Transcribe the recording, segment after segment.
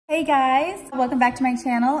Hey guys, welcome back to my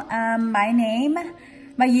channel.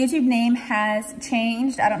 My YouTube name has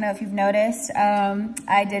changed. I don't know if you've noticed.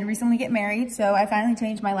 I did recently get married, so I finally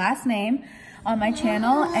changed my last name on my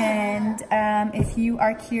channel. And if you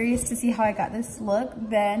are curious to see how I got this look,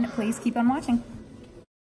 then please keep on watching.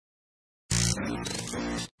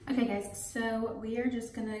 Okay guys, so we are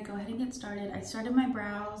just gonna go ahead and get started. I started my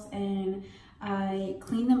brows and I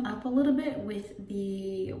cleaned them up a little bit with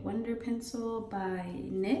the Wonder Pencil by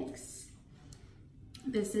NYX.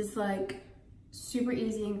 This is like super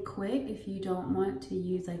easy and quick if you don't want to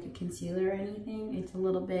use like a concealer or anything. It's a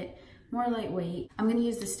little bit more lightweight. I'm gonna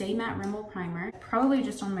use the Stay Matte Rimmel Primer, probably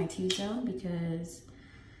just on my T-zone because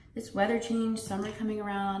this weather change, summer coming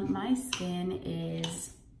around, my skin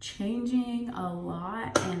is changing a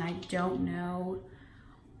lot and I don't know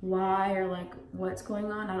why or like what's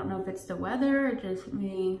going on. I don't know if it's the weather or just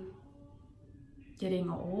me getting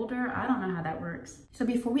older. I don't know how that works. So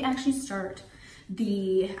before we actually start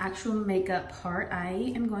the actual makeup part,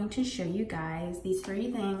 I am going to show you guys these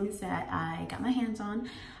 3 things that I got my hands on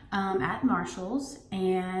at Marshall's.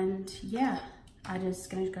 And yeah, I'm just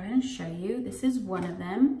gonna go ahead and show you. This is one of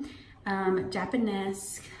them.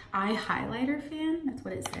 Japanese eye highlighter fan, that's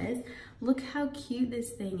what it says. Look how cute this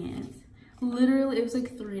thing is. Literally, it was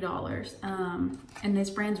like $3. And this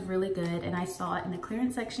brand's really good. And I saw it in the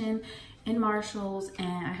clearance section in Marshall's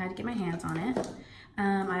and I had to get my hands on it.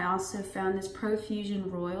 I also found this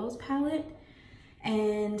Profusion Royals palette.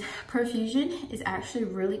 And Profusion is actually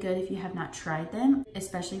really good if you have not tried them,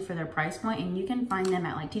 especially for their price point. And you can find them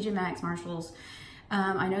at like TJ Maxx, Marshall's.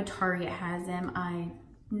 I know Target has them. I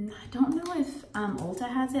don't know if Ulta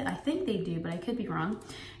has it. I think they do, but I could be wrong.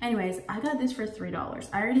 Anyways, I got this for $3.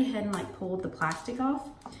 I already had like pulled the plastic off,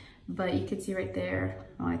 but you could see right there,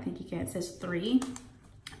 well, I think you can, it says 3.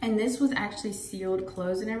 And this was actually sealed,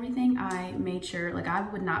 closed and everything. I made sure, like I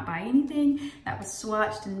would not buy anything that was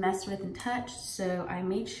swatched and messed with and touched. So I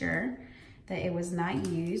made sure that it was not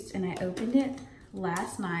used, and I opened it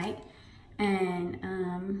last night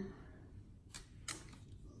and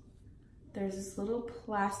there's this little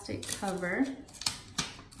plastic cover,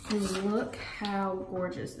 and look how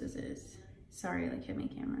gorgeous this is. Sorry, like hit my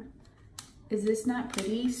camera. Is this not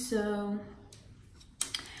pretty? So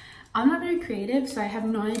I'm not very creative, so I have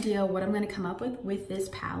no idea what I'm gonna come up with this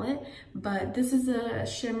palette, but this is a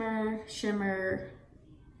shimmer.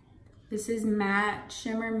 This is matte,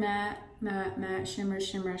 shimmer, matte,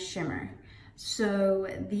 shimmer. So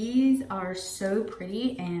these are so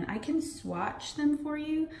pretty and I can swatch them for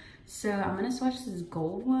you. So I'm gonna swatch this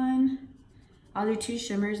gold one. I'll do 2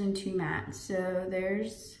 shimmers and 2 mattes. So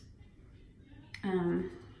there's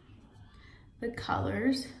the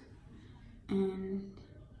colors, and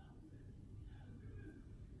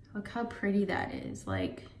look how pretty that is.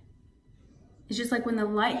 Like, it's just like when the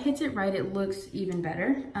light hits it right, it looks even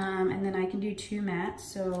better. And then I can do 2 mattes.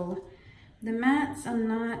 So the mattes I'm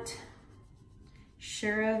not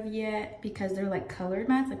sure of yet because they're like colored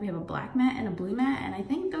mattes. Like we have a black matte and a blue matte, and I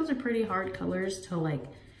think those are pretty hard colors to like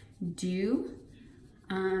do.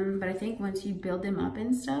 But I think once you build them up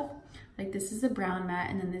and stuff, like this is the brown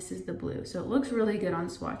matte and then this is the blue. So it looks really good on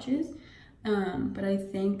swatches. But I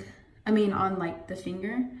think, I mean on like the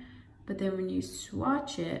finger, but then when you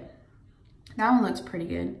swatch it, that one looks pretty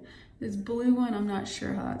good. This blue one, I'm not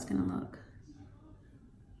sure how that's gonna look.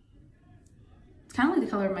 It's kind of like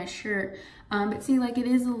the color of my shirt, but see, like it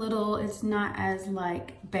is a little, it's not as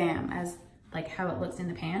like bam as like how it looks in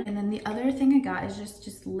the pan. And then the other thing I got is just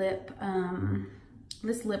this lip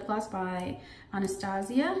gloss by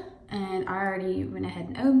Anastasia, and I already went ahead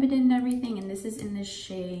and opened it and everything, and this is in the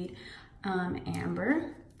shade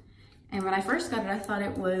Amber. And when I first got it, I thought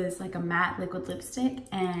it was like a matte liquid lipstick,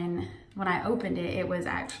 and when I opened it, it was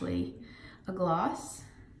actually a gloss.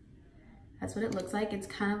 That's what it looks like. It's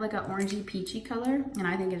kind of like an orangey peachy color, and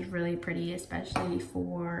I think it's really pretty, especially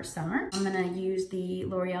for summer. I'm gonna use the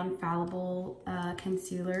L'Oreal Infallible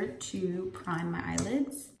concealer to prime my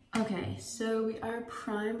eyelids. Okay, so we are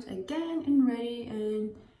primed again and ready,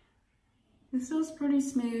 and this feels pretty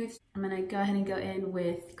smooth. I'm gonna go ahead and go in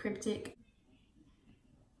with Cryptic.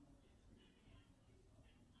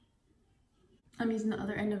 I'm using the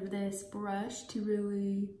other end of this brush to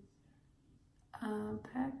really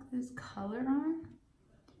pack this color on,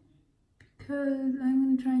 because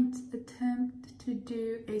I'm trying to attempt to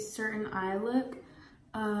do a certain eye look.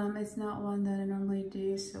 It's not one that I normally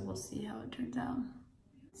do, so we'll see how it turns out.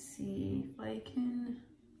 Let's see if I can.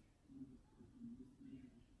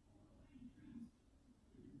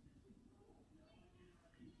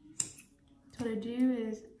 So what I do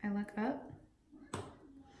is I look up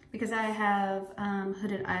because I have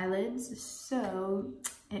hooded eyelids, so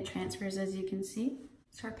it transfers, as you can see.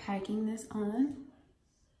 Start packing this on.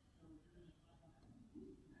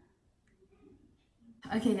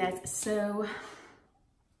 Okay guys, so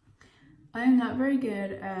I'm not very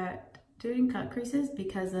good at doing cut creases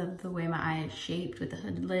because of the way my eye is shaped with the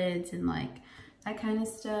hooded lids and like that kind of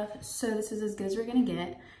stuff. So this is as good as we're gonna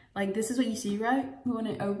get. Like this is what you see, right? When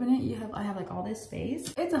I open it, I have like all this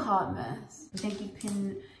space. It's a hot mess. I think you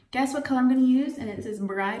can guess what color I'm gonna use, and it's this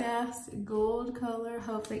bright ass gold color.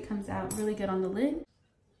 Hopefully it comes out really good on the lid.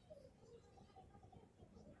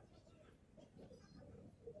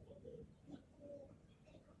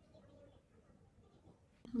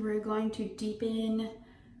 We're going to deepen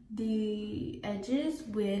the edges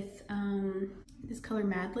with this color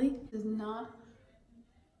Madly. This is not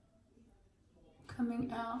coming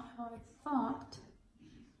out how I thought.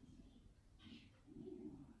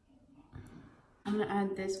 I'm gonna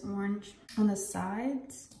add this orange on the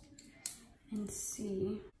sides and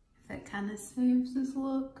see if that kind of saves this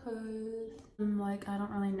look, because I'm like, I don't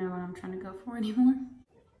really know what I'm trying to go for anymore.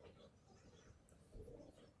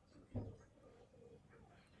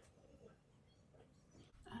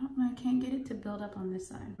 I can't get it to build up on this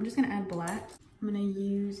side. I'm just gonna add black. I'm gonna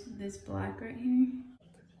use this black right here.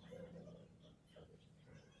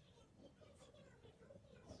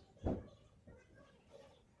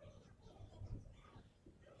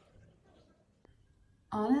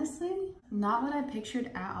 Honestly, not what I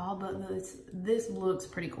pictured at all, but this looks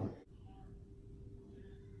pretty cool.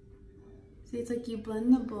 See, it's like you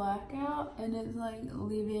blend the black out and it's like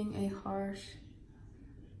leaving a harsh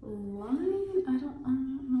line. I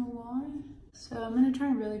don't know why. So I'm gonna try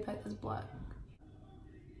and really pack this black.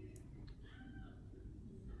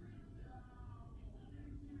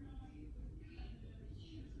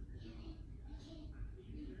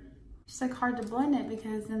 It's like hard to blend it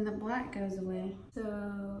because then the black goes away.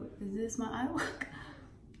 So is this my eye look?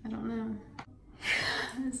 I don't know.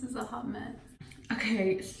 This is a hot mess.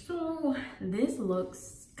 Okay, so this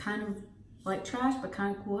looks kind of like trash, but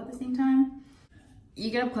kind of cool at the same time. You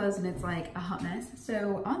get up close and it's like a hot mess.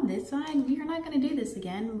 So on this side, we are not gonna do this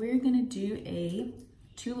again. We're gonna do a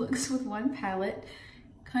 2 looks with 1 palette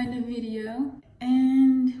kind of video.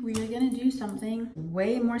 And we are gonna do something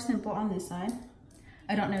way more simple on this side.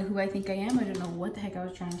 I don't know who I think I am. I don't know what the heck I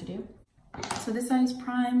was trying to do. So this side is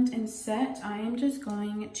primed and set. I am just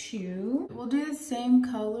going to, we'll do the same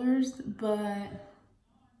colors, but,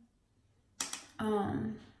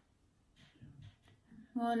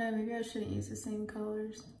 well, no, maybe I shouldn't use the same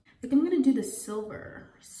colors. I think I'm gonna do the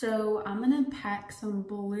silver. So I'm gonna pack some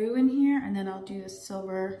blue in here and then I'll do the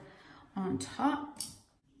silver on top.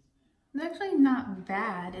 It's actually not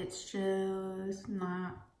bad. It's just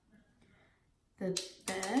not the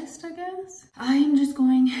best, I guess. I'm just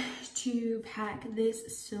going to pack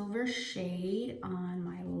this silver shade on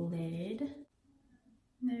my lid.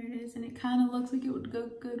 There it is, and it kind of looks like it would go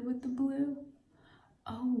good with the blue.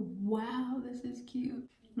 Oh, wow, this is cute.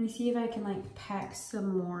 Let me see if I can like pack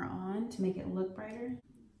some more on to make it look brighter.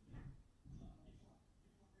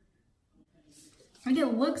 Like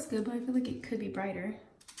it looks good, but I feel like it could be brighter.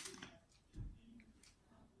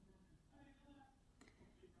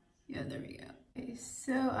 Yeah, there we go. Okay,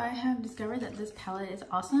 so I have discovered that this palette is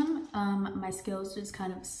awesome. My skills just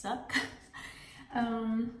kind of suck.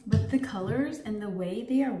 But the colors and the way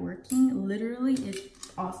they are working literally is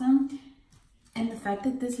awesome. And the fact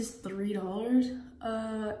that this is $3,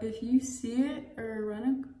 if you see it or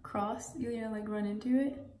run across, you know, like run into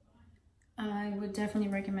it, I would definitely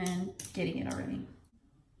recommend getting it already.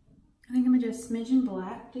 I think I'm gonna do a smidgen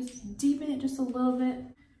black, just deepen it just a little bit.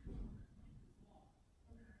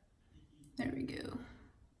 There we go.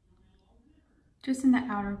 Just in the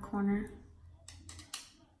outer corner.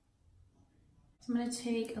 So I'm gonna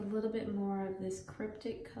take a little bit more of this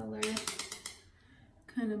cryptic color,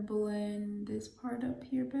 kind of blend this part up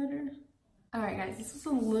here better. All right guys, this is a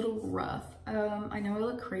little rough. I know I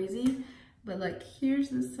look crazy, but like here's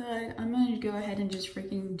the side. I'm gonna go ahead and just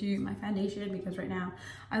freaking do my foundation because right now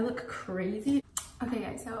I look crazy. Okay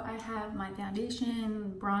guys, so I have my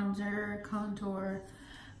foundation, bronzer, contour.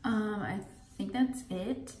 I think that's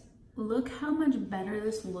it. Look how much better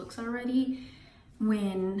this looks already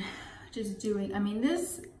when just doing, I mean,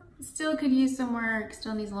 this still could use some work,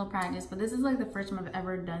 still needs a little practice, but this is like the first time I've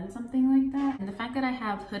ever done something like that. And the fact that I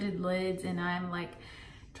have hooded lids and I'm like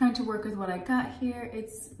trying to work with what I got here,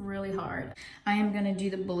 it's really hard. I am gonna do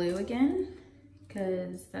the blue again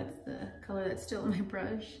because that's the color that's still in my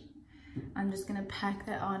brush. I'm just gonna pack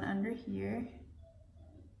that on under here.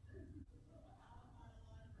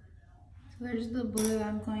 So there's the blue.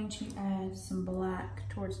 I'm going to add some black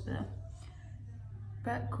towards the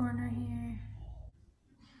back corner here.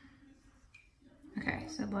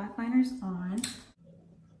 so black liner's on.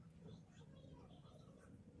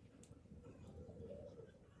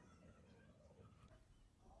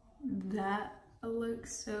 That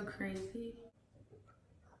looks so crazy.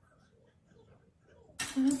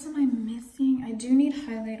 What else am I missing? I do need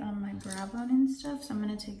highlight on my brow bone and stuff, so I'm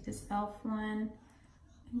gonna take this e.l.f. one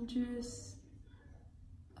and just,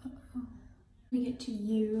 we get to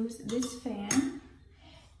use this fan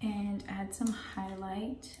and add some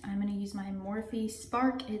highlight. I'm gonna use my Morphe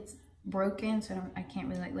Spark. It's broken, so I can't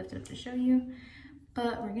really like lift it up to show you,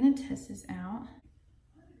 but we're gonna test this out.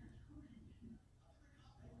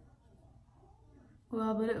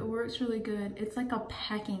 Well, but it works really good. It's like a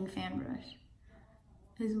packing fan brush,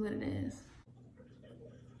 is what it is.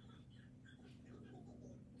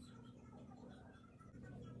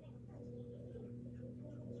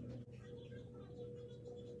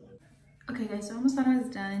 Okay guys, so I almost thought I was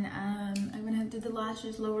done. I went ahead and did the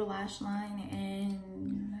lashes, lower lash line,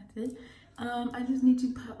 and that's it. I just need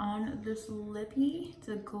to put on this lippy. It's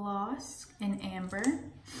a gloss in Amber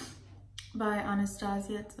by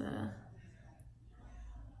Anastasia. It's a,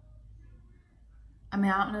 I mean,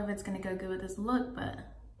 I don't know if it's gonna go good with this look, but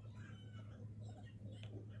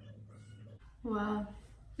wow.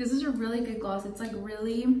 This is a really good gloss. It's like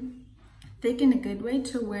really thick in a good way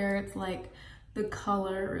to where it's like the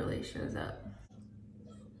color really shows up.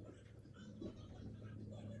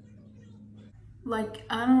 Like,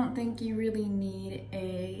 I don't think you really need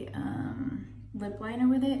a lip liner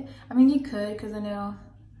with it. I mean, you could, because I know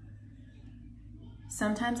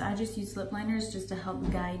sometimes I just use lip liners just to help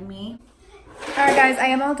guide me. All right guys, I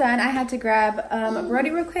am all done. I had to grab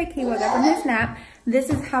Brody real quick. He woke up from his nap.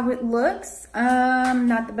 This is how it looks.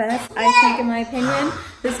 Not the best, I think, in my opinion.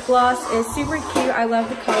 This gloss is super cute. I love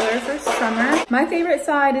the color for summer. My favorite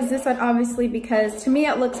side is this side, obviously, because to me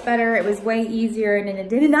it looks better. It was way easier and it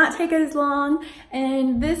did not take as long.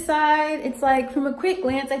 And this side, it's like, from a quick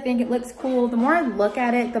glance, I think it looks cool. The more I look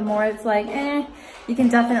at it, the more it's like, you can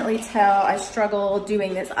definitely tell I struggle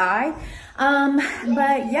doing this eye.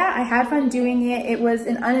 But yeah, I had fun doing it. It was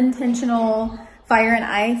an unintentional fire and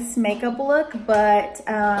ice makeup look, but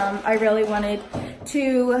I really wanted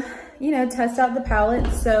to, you know, test out the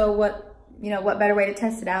palette. So what better way to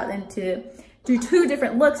test it out than to do 2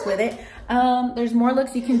 different looks with it. There's more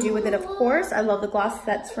looks you can do with it, of course. I love the gloss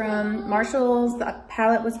that's from Marshalls. The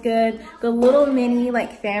palette was good. The little mini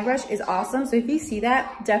like fan brush is awesome. So if you see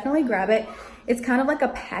that, definitely grab it. It's kind of like a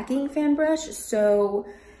packing fan brush, so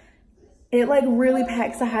it like really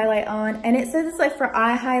packs the highlight on, and it says it's like for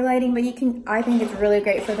eye highlighting, but you can, I think it's really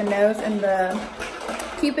great for the nose and the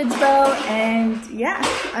Cupid's bow. And yeah,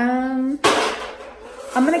 I'm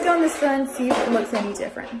gonna go in the sun, see if it looks any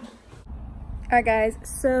different. All right guys,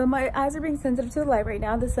 so my eyes are being sensitive to the light right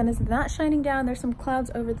now. The sun is not shining down. There's some clouds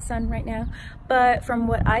over the sun right now, but from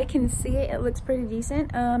what I can see, it looks pretty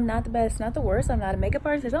decent. Not the best, not the worst. I'm not a makeup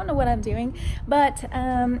artist. I don't know what I'm doing, but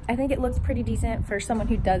I think it looks pretty decent for someone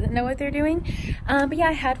who doesn't know what they're doing. But yeah,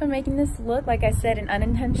 I had fun making this look. Like I said, an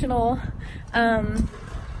unintentional,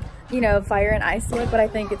 you know, fire and ice look, but I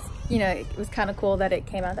think it's, you know, it was kind of cool that it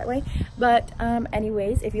came out that way. But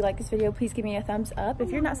anyways, if you like this video, please give me a thumbs up. If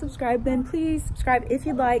you're not subscribed, then please subscribe if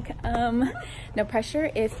you'd like. No pressure.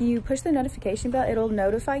 If you push the notification bell, it'll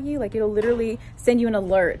notify you. Like, it'll literally send you an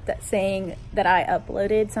alert that's saying that I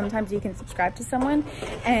uploaded. Sometimes you can subscribe to someone,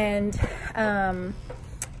 and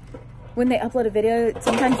when they upload a video,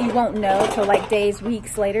 sometimes you won't know till like days,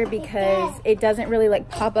 weeks later, because it doesn't really like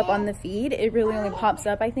pop up on the feed. It really only pops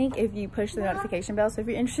up, I think, if you push the notification bell. So if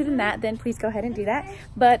you're interested in that, then please go ahead and do that.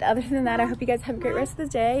 But other than that, I hope you guys have a great rest of the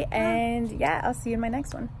day, and yeah, I'll see you in my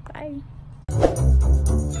next one. Bye.